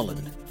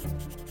swollen.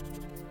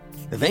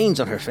 The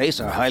veins on her face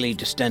are highly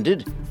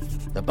distended.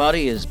 The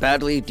body is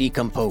badly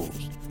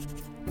decomposed.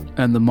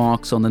 And the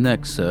marks on the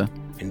neck, sir?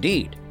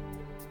 Indeed.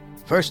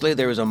 Firstly,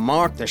 there is a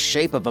mark the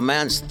shape of a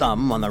man's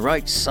thumb on the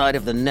right side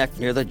of the neck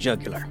near the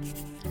jugular.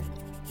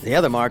 The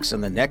other marks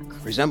on the neck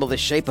resemble the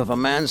shape of a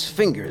man's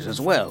fingers as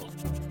well.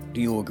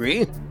 Do you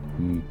agree?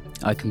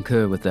 I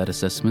concur with that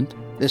assessment.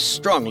 This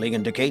strongly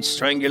indicates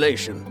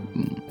strangulation.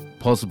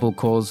 Possible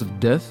cause of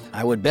death?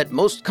 I would bet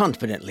most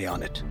confidently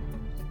on it.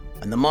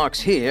 And the marks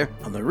here,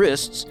 on the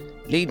wrists,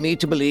 lead me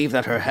to believe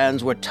that her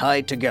hands were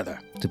tied together.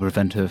 To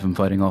prevent her from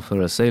fighting off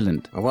her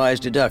assailant. A wise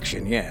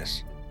deduction,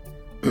 yes.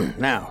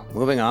 Now,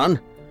 moving on.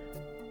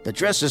 The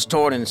dress is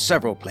torn in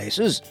several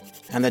places,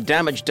 and the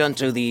damage done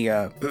to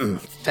the,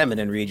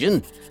 feminine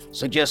region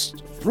suggests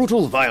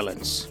brutal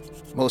violence,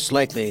 most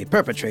likely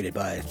perpetrated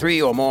by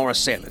 3 or more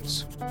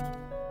assailants.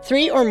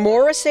 3 or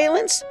more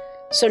assailants?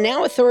 So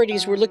now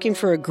authorities were looking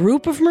for a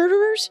group of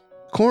murderers?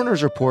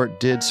 Coroner's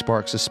report did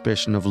spark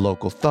suspicion of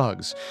local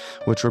thugs,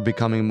 which were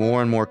becoming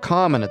more and more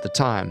common at the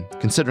time,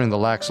 considering the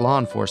lax law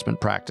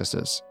enforcement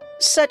practices.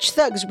 Such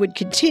thugs would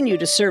continue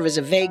to serve as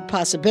a vague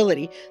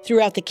possibility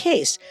throughout the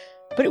case,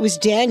 but it was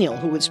Daniel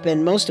who would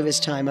spend most of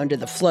his time under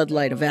the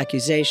floodlight of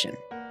accusation.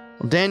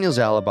 Well, Daniel's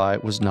alibi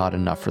was not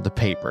enough for the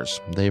papers.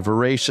 They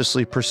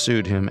voraciously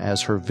pursued him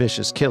as her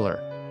vicious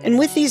killer. And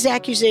with these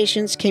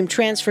accusations came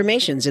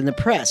transformations in the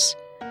press.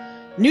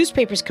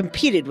 Newspapers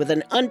competed with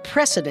an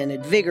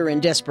unprecedented vigor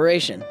and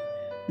desperation.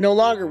 No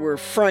longer were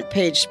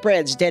front-page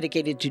spreads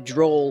dedicated to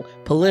droll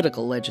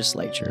political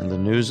legislature. And the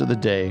news of the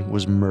day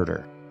was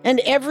murder. And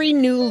every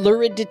new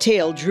lurid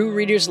detail drew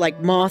readers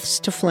like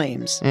moths to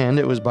flames. And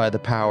it was by the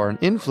power and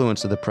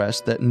influence of the press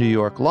that New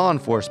York law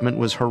enforcement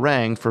was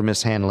harangued for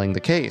mishandling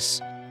the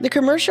case. The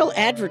Commercial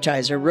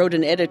Advertiser wrote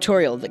an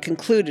editorial that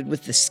concluded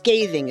with the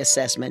scathing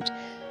assessment,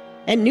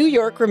 and New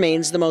York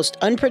remains the most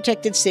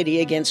unprotected city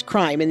against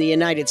crime in the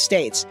United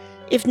States,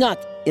 if not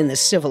in the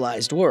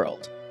civilized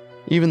world.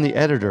 Even the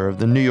editor of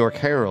the New York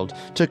Herald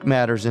took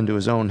matters into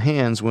his own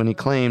hands when he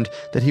claimed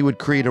that he would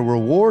create a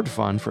reward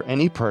fund for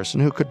any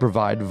person who could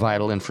provide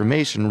vital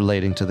information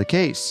relating to the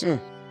case.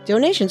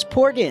 Donations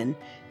poured in,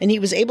 and he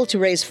was able to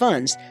raise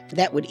funds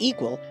that would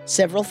equal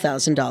several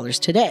 $1,000s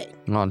today.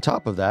 On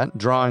top of that,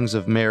 drawings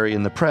of Mary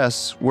in the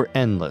press were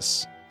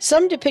endless.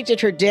 Some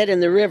depicted her dead in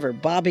the river,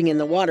 bobbing in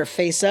the water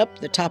face up,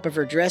 the top of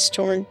her dress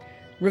torn,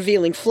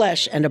 revealing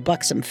flesh and a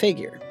buxom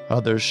figure.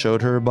 Others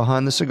showed her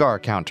behind the cigar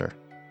counter.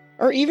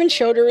 Or even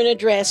showed her in a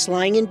dress,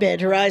 lying in bed,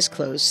 her eyes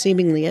closed,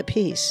 seemingly at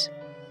peace.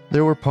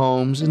 There were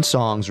poems and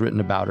songs written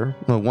about her.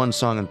 One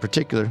song in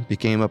particular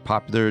became a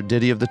popular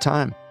ditty of the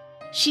time.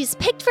 She's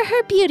picked for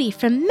her beauty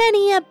from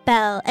many a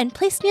belle, and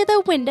placed near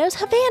the windows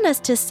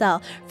Havanas to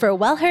sell. For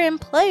while her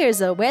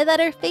employers aware that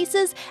her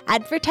faces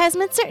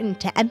advertisement certain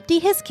to empty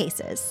his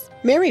cases.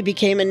 Mary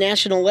became a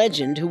national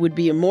legend who would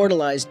be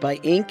immortalized by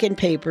ink and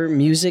paper,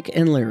 music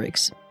and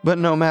lyrics. But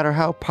no matter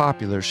how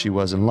popular she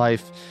was in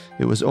life,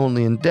 it was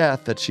only in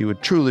death that she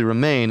would truly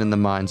remain in the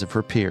minds of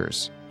her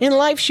peers. In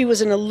life, she was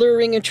an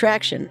alluring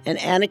attraction, an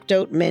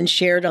anecdote men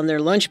shared on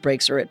their lunch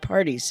breaks or at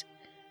parties.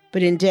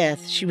 But in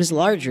death, she was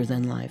larger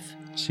than life.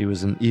 She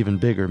was an even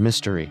bigger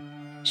mystery.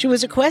 She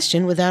was a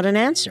question without an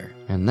answer.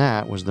 And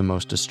that was the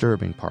most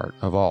disturbing part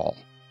of all.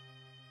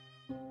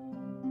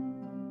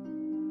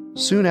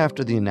 Soon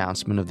after the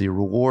announcement of the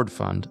reward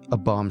fund, a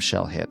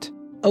bombshell hit.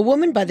 A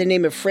woman by the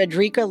name of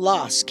Frederica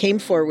Loss came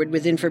forward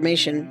with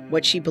information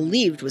what she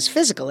believed was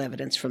physical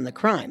evidence from the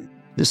crime.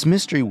 This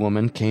mystery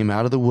woman came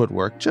out of the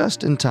woodwork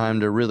just in time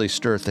to really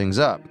stir things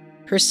up.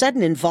 Her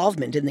sudden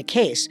involvement in the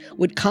case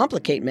would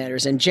complicate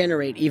matters and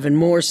generate even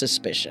more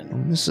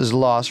suspicion. Mrs.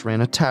 Loss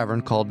ran a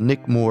tavern called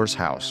Nick Moore's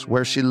House,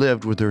 where she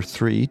lived with her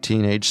 3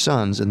 teenage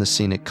sons in the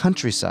scenic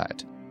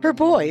countryside. Her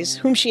boys,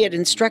 whom she had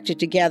instructed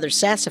to gather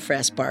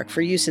sassafras bark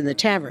for use in the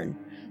tavern,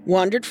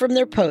 wandered from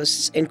their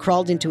posts and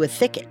crawled into a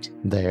thicket.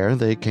 There,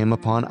 they came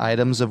upon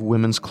items of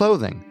women's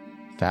clothing,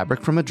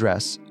 fabric from a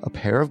dress, a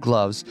pair of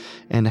gloves,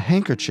 and a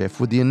handkerchief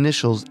with the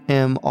initials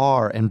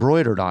M.R.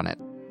 embroidered on it.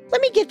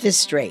 Let me get this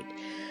straight.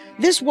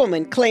 This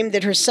woman claimed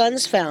that her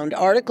sons found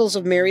articles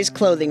of Mary's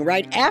clothing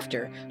right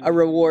after a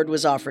reward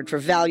was offered for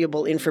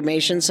valuable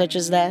information such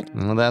as that?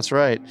 Well, that's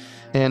right.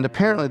 And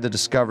apparently the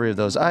discovery of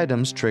those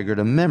items triggered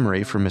a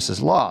memory for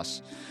Mrs.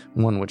 Loss,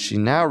 one which she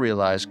now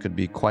realized could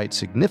be quite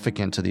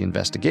significant to the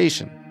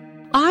investigation.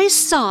 I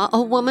saw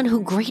a woman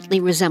who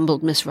greatly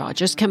resembled Miss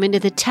Rogers come into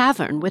the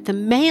tavern with a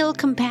male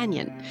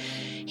companion.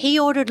 He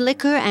ordered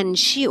liquor and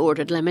she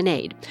ordered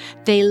lemonade.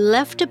 They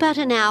left about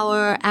an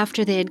hour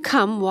after they had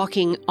come,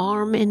 walking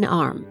arm in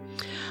arm.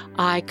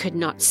 I could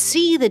not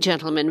see the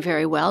gentleman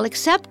very well,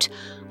 except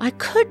I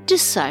could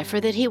decipher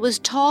that he was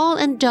tall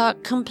and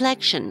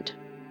dark-complexioned.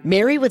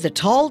 Mary with a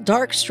tall,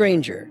 dark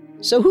stranger.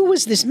 So who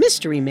was this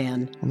mystery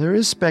man? Well, there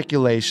is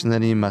speculation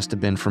that he must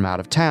have been from out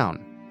of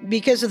town.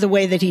 Because of the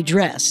way that he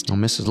dressed. Well,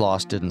 Mrs.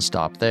 Loss didn't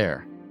stop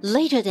there.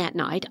 Later that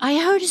night, I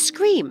heard a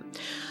scream.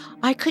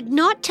 I could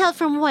not tell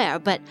from where,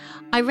 but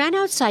I ran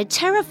outside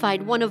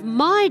terrified one of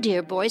my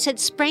dear boys had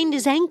sprained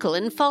his ankle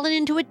and fallen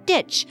into a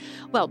ditch.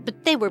 Well,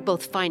 but they were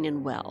both fine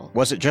and well.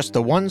 Was it just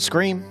the one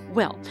scream?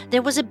 Well,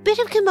 there was a bit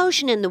of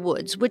commotion in the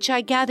woods, which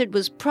I gathered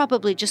was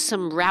probably just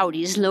some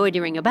rowdies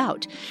loitering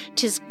about.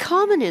 'Tis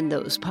common in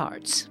those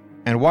parts.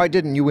 And why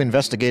didn't you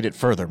investigate it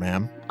further,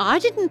 ma'am? I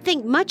didn't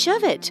think much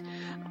of it.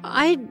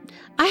 I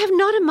have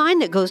not a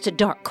mind that goes to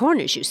dark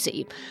corners, you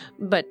see,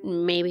 but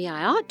maybe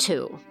I ought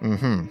to.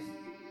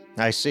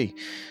 I see.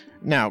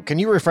 Now, can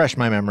you refresh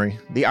my memory?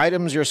 The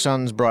items your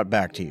sons brought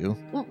back to you.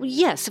 Well,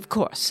 yes, of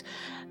course.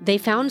 They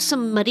found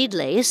some muddied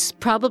lace,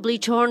 probably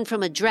torn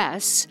from a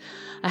dress,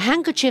 a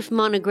handkerchief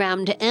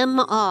monogrammed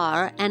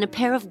M.R., and a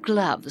pair of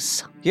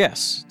gloves.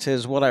 Yes,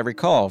 'tis what I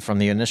recall from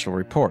the initial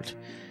report.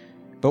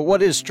 But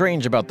what is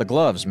strange about the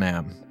gloves,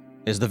 ma'am,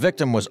 is the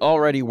victim was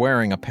already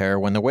wearing a pair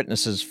when the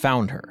witnesses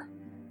found her.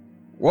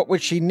 What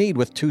would she need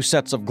with 2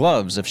 sets of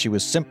gloves if she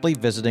was simply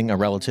visiting a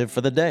relative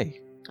for the day?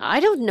 I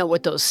don't know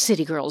what those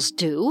city girls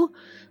do.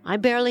 I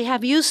barely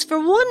have use for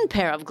 1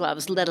 pair of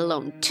gloves, let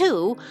alone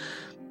 2.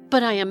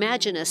 But I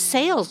imagine a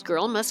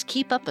salesgirl must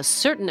keep up a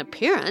certain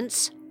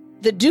appearance.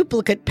 The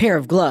duplicate pair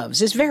of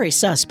gloves is very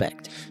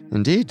suspect.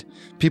 Indeed.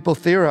 People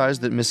theorize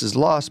that Mrs.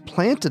 Loss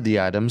planted the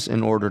items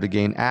in order to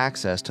gain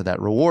access to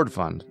that reward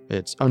fund.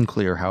 It's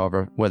unclear,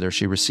 however, whether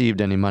she received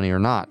any money or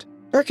not.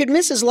 Or could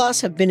Mrs. Loss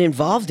have been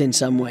involved in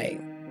some way?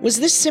 Was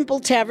this simple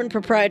tavern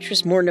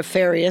proprietress more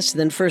nefarious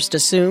than first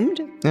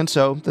assumed? And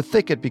so, the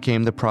thicket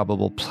became the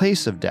probable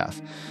place of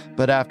death.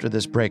 But after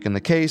this break in the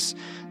case,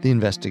 the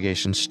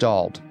investigation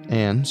stalled,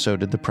 and so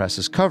did the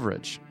press's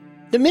coverage.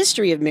 The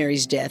mystery of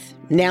Mary's death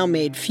now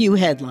made few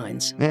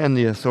headlines. And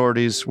the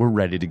authorities were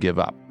ready to give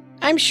up.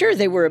 I'm sure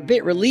they were a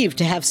bit relieved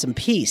to have some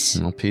peace.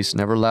 Well, peace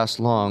never lasts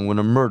long when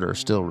a murder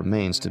still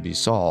remains to be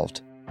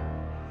solved.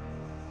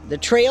 The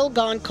trail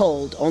gone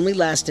cold only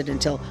lasted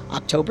until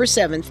October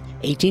 7th,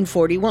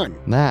 1841.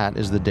 That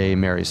is the day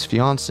Mary's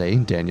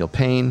fiancé, Daniel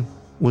Payne,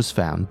 was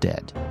found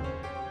dead.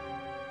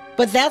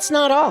 But that's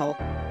not all.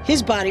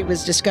 His body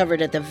was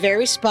discovered at the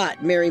very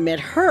spot Mary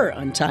met her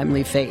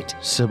untimely fate.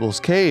 Sybil's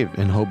Cave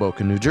in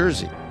Hoboken, New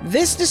Jersey.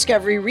 This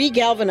discovery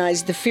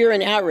re-galvanized the fear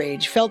and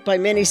outrage felt by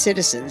many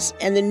citizens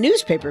and the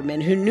newspapermen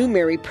who knew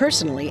Mary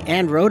personally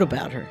and wrote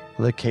about her.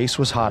 The case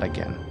was hot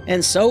again.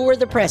 And so were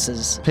the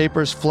presses.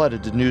 Papers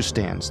flooded to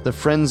newsstands. The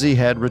frenzy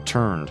had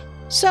returned.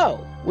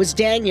 So, was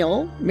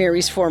Daniel,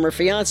 Mary's former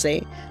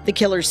fiancé, the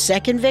killer's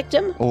second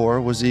victim?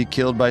 Or was he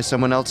killed by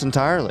someone else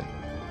entirely?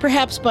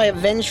 Perhaps by a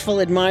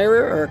vengeful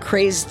admirer or a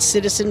crazed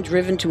citizen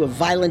driven to a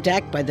violent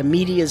act by the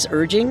media's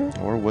urging?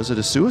 Or was it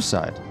a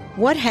suicide?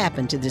 What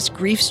happened to this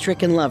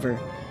grief-stricken lover?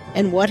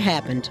 And what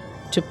happened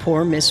to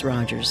poor Miss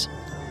Rogers?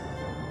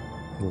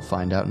 We'll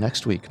find out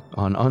next week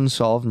on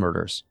Unsolved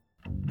Murders.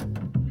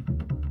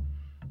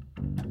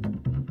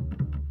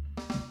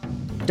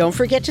 Don't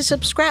forget to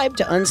subscribe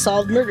to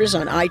Unsolved Murders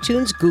on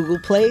iTunes, Google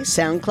Play,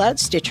 SoundCloud,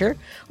 Stitcher,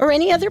 or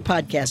any other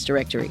podcast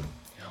directory.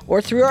 Or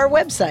through our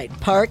website,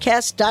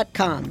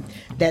 parcast.com.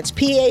 That's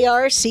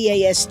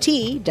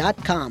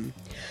PARCAST.com.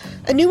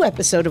 A new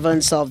episode of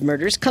Unsolved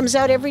Murders comes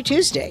out every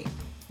Tuesday.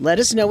 Let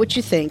us know what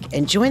you think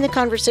and join the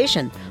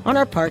conversation on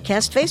our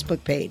Parcast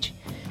Facebook page.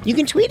 You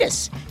can tweet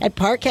us at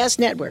Parcast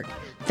Network.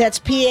 That's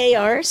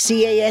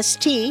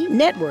PARCAST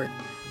Network.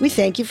 We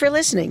thank you for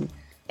listening,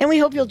 and we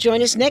hope you'll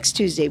join us next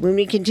Tuesday when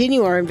we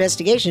continue our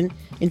investigation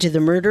into the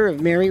murder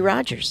of Mary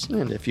Rogers.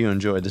 And if you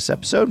enjoyed this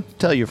episode,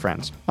 tell your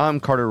friends.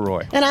 I'm Carter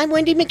Roy. And I'm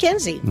Wendy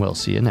McKenzie. We'll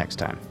see you next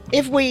time.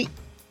 If we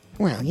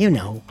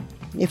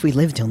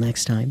live till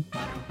next time.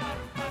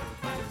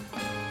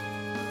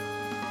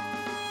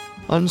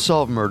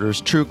 Unsolved Murders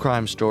True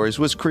Crime Stories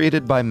was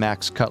created by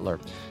Max Cutler,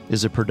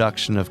 is a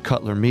production of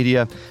Cutler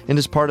Media, and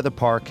is part of the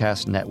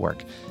Parcast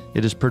Network.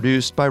 It is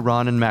produced by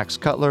Ron and Max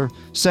Cutler,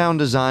 sound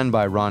designed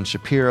by Ron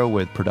Shapiro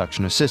with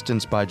production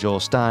assistance by Joel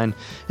Stein,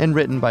 and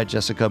written by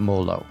Jessica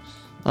Molo.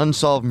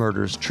 Unsolved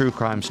Murders True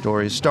Crime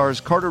Stories stars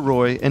Carter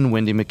Roy and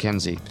Wendy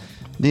McKenzie.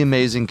 The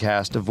amazing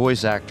cast of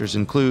voice actors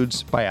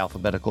includes, by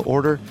alphabetical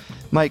order,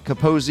 Mike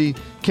Capozzi,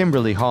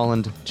 Kimberly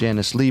Holland,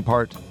 Janice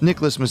Liebhart,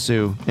 Nicholas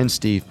Massou, and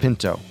Steve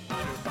Pinto.